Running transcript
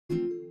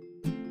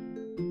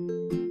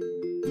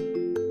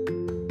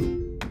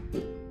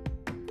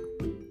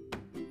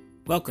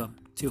Welcome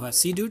to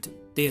Hasidut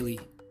Daily,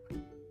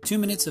 2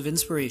 minutes of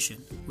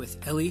inspiration with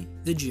Eli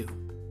the Jew.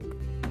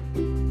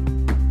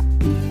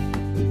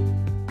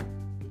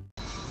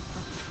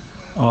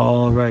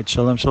 All right,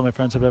 shalom, my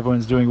friends. Hope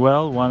everyone's doing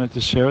well. Wanted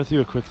to share with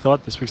you a quick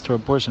thought. This week's Torah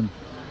portion.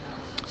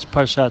 It's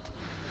Parshat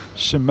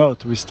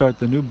Shemot. We start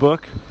the new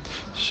book,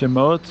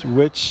 Shemot,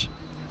 which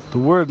the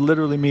word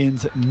literally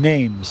means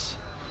names.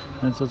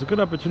 And so it's a good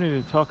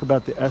opportunity to talk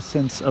about the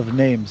essence of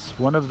names.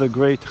 One of the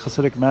great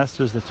Hasidic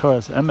masters, the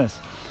Torah's Emes,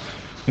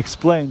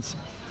 explains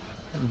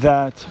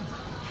that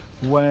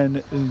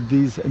when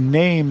these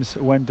names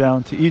went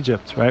down to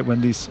Egypt, right?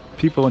 When these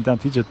people went down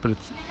to Egypt, but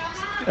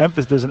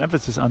there's an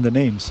emphasis on the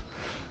names,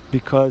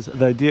 because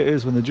the idea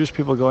is when the Jewish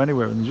people go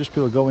anywhere, when the Jewish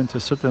people go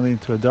certainly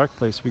into a dark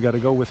place, we got to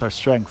go with our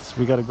strengths.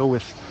 We got to go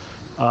with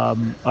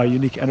our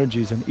unique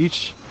energies, and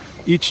each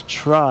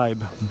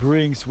tribe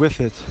brings with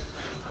it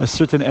a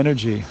certain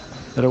energy.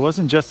 That it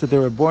wasn't just that they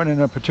were born in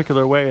a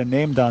particular way and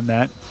named on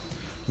that,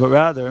 but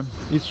rather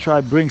each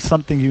tribe brings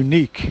something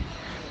unique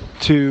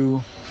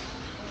to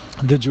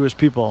the Jewish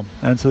people.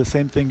 And so the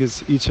same thing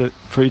is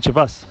for each of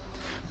us,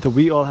 that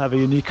we all have a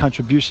unique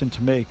contribution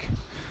to make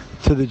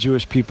to the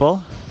Jewish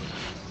people.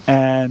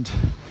 And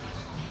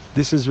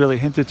this is really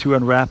hinted to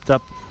and wrapped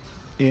up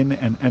in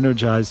and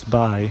energized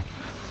by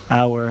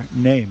our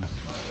name.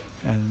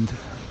 And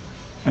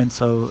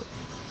so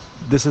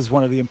this is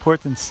one of the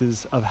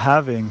importances of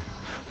having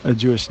a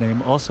Jewish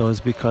name also, is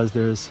because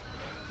there's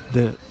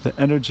the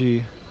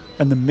energy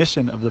and the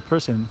mission of the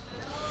person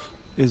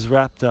is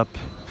wrapped up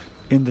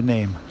in the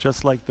name.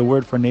 Just like the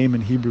word for name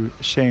in Hebrew,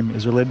 Shem,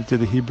 is related to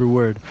the Hebrew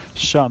word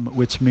Sham,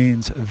 which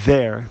means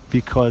there,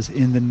 because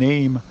in the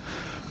name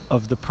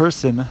of the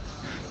person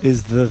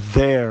is the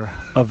there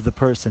of the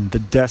person, the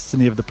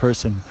destiny of the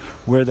person,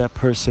 where that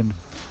person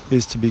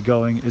is to be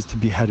going, is to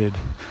be headed,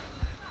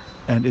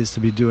 and is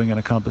to be doing and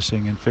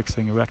accomplishing and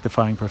fixing and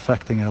rectifying,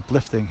 perfecting and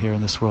uplifting here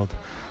in this world.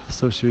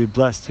 So should we be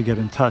blessed to get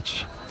in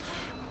touch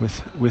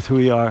with who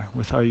we are,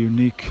 with our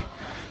unique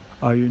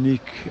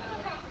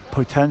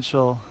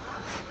potential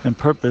and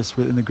purpose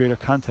within the greater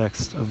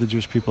context of the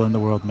Jewish people in the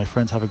world. My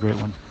friends, have a great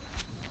one.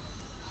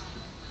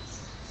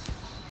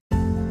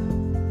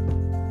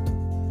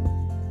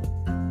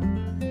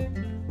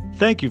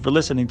 Thank you for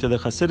listening to the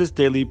Hasidus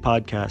Daily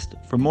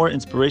Podcast. For more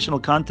inspirational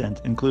content,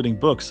 including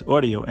books,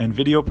 audio, and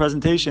video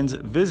presentations,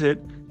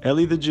 visit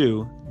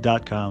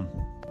EliTheJew.com.